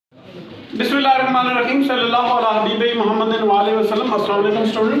Bismillahirrahmanirrahim. Sallallahu ala habibi Muhammadin wa alihi wa sallam. Assalamu alaikum,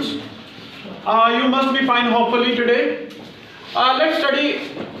 students. You must be fine hopefully today. Let's study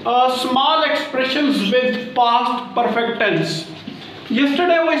small expressions with past perfect tense.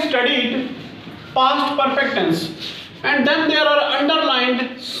 Yesterday we studied past perfect tense, and then there are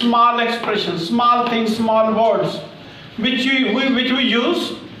underlined small expressions, small things, small words which we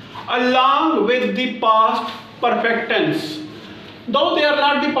use along with the past perfect tense. Though they are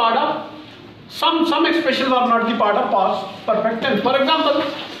not the part of some expressions are not the part of past perfect tense. For example,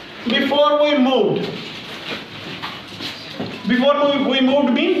 before we moved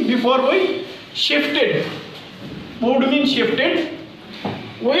means before we shifted. Moved means shifted.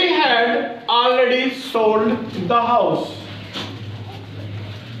 We had already sold the house.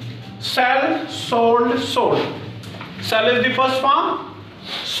 Sell, sold, sold. Sell is the first form,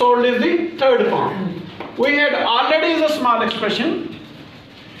 sold is the third form. We had already is a small expression.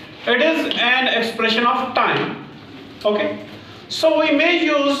 It is an expression of time. Okay. So we may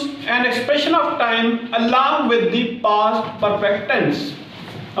use an expression of time along with the past perfect tense.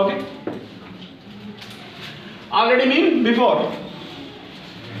 Okay. Already means before.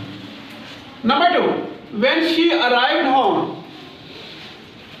 Number 2. When she arrived home,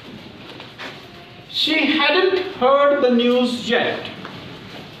 she hadn't heard the news yet.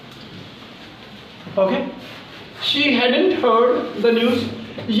 Okay. She hadn't heard the news.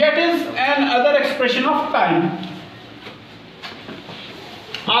 Yet is another expression of time.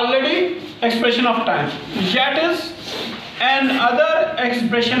 Already expression of time. Yet is another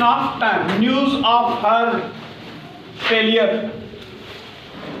expression of time. News of her failure.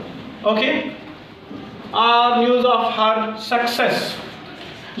 Okay. Or news of her success.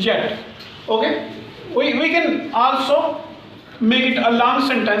 Yet. Okay. We can also make it a long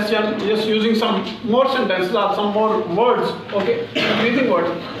sentence, just using some more sentences or some more words. Okay. Increasing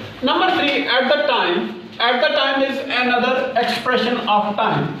words. Number 3. At the time. At the time is another expression of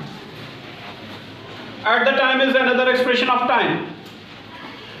time. At the time is another expression of time.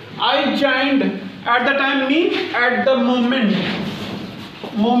 I joined. At the time means at the moment.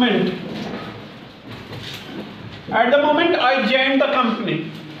 Moment. At the moment I joined the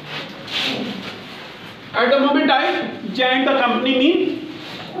company. At the moment I joined the company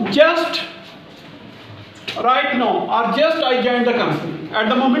means just right now or just I joined the company. At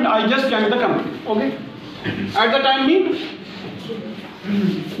the moment I just joined the company. Okay. At the time means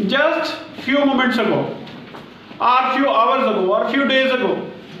just few moments ago or few hours ago or few days ago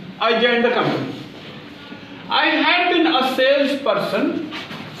I joined the company. I had been a salesperson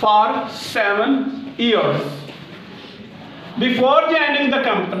for 7 years. Before joining the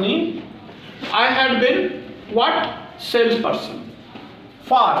company, I had been what? Salesperson.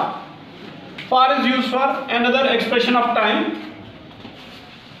 For. For is used for another expression of time.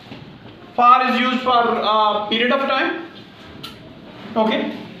 For is used for a period of time.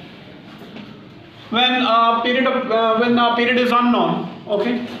 Okay. When a period is unknown,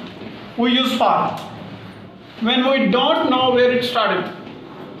 okay, we use for. When we don't know where it started,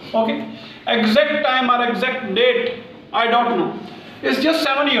 okay, exact time or exact date, I don't know. It's just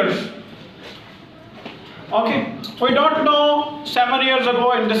 7 years. Okay, we don't know 7 years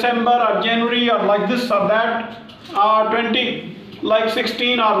ago in December or January or like this or that,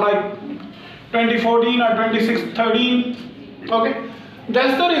 16 or like 2014 or 2013. Okay,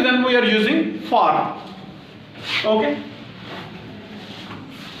 that's the reason we are using for. Okay,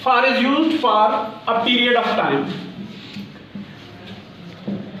 for is used for a period of time.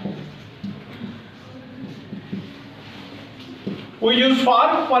 We use for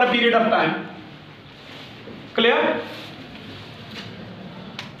a period of time. Clear?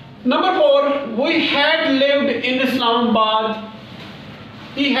 Number 4. We had lived in Islamabad.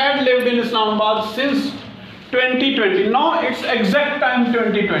 He had lived in Islamabad since 2020. Now it's exact time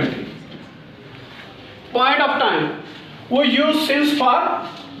 2020. Point of time. We use since for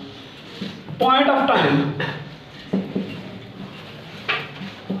point of time.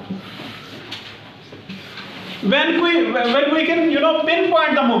 When we can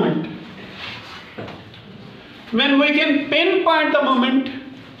pinpoint the moment. When we can pinpoint the moment,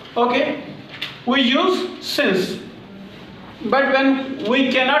 okay, we use since. But when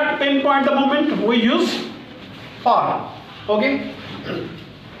we cannot pinpoint the moment, we use for. Okay.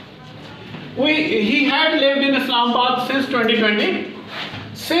 He had lived in Islamabad since 2020.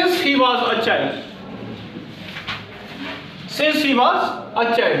 Since he was a child. Since he was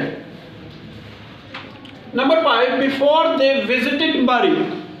a child. Number 5. Before they visited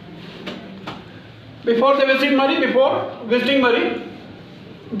Murray. Before visiting Murray,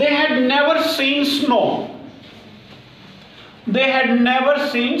 they had never seen snow. they had never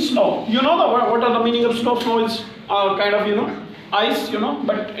seen snow. You know what are the meaning of snow? Snow is kind of, ice,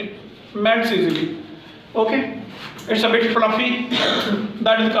 but it melts easily. Okay, it's a bit fluffy.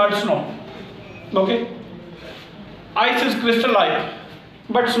 That is called snow. Okay, ice is crystal-like,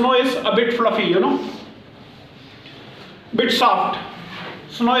 but snow is a bit fluffy, bit soft.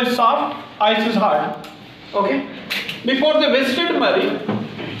 Snow is soft, ice is hard. Okay, before they visited Murray,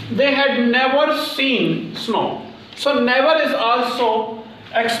 they had never seen snow. So never is also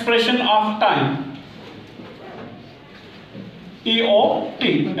expression of time.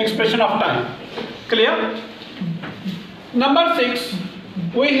 EOT, expression of time. Clear? Number 6,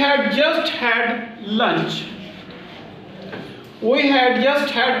 we had just had lunch. We had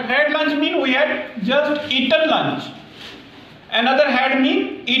just had lunch mean we had just eaten lunch. Another had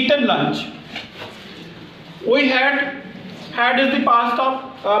mean eaten lunch. We had is the past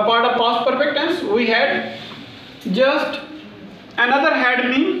of part of past perfect tense. We had just, another had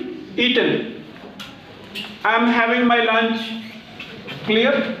mean eaten. I am having my lunch.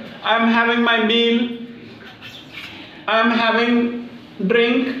 Clear? I am having my meal. I am having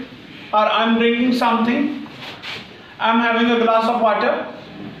drink, or I am drinking something. I am having a glass of water.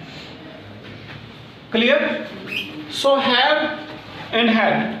 Clear? So have and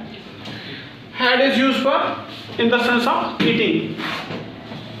had. Had is used for in the sense of eating.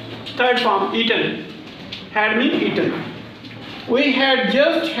 Third form, eaten. Had mean eaten. We had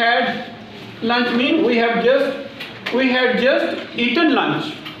just had lunch mean we had just eaten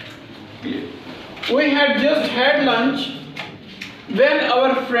lunch. We had just had lunch when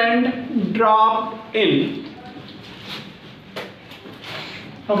our friend dropped in.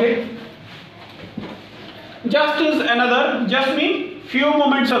 Okay. Just is another, just mean few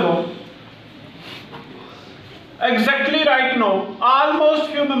moments ago. Exactly right now,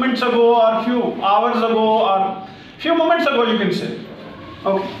 almost few moments ago, or few hours ago, or few moments ago, you can say.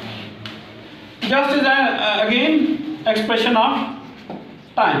 Okay. Just is again expression of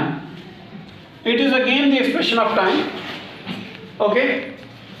time. It is again the expression of time. Okay.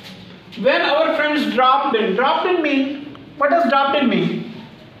 When our friends dropped in mean, what does dropped in mean?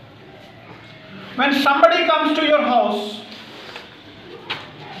 When somebody comes to your house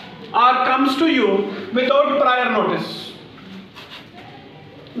or comes to you without prior notice,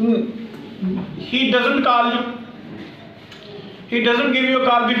 he doesn't call you, he doesn't give you a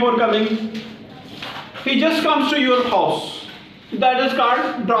call before coming, he just comes to your house, that is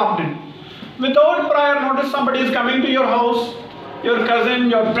called dropped in. Without prior notice, somebody is coming to your house, your cousin,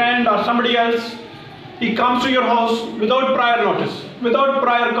 your friend, or somebody else, he comes to your house without prior notice, without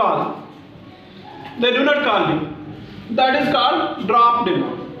prior call. They do not call you. That is called dropped in.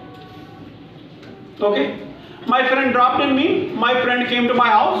 Okay. My friend dropped in mean my friend came to my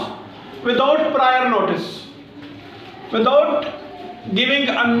house without prior notice, without giving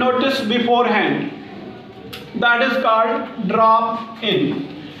a notice beforehand. That is called drop in.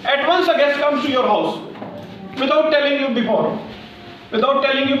 At once a guest comes to your house without telling you before, without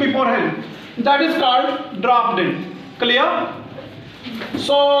telling you beforehand. That is called dropped in. Clear?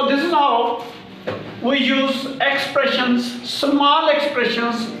 So this is how we use expressions, small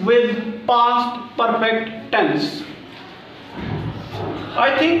expressions with past perfect tense.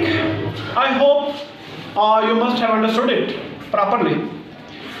 I hope you must have understood it properly.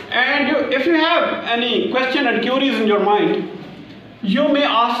 And if you have any question and queries in your mind, you may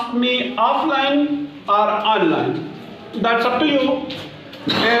ask me offline or online. That's up to you.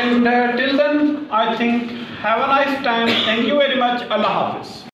 And till then, I think have a nice time. Thank you very much. Allah Hafiz.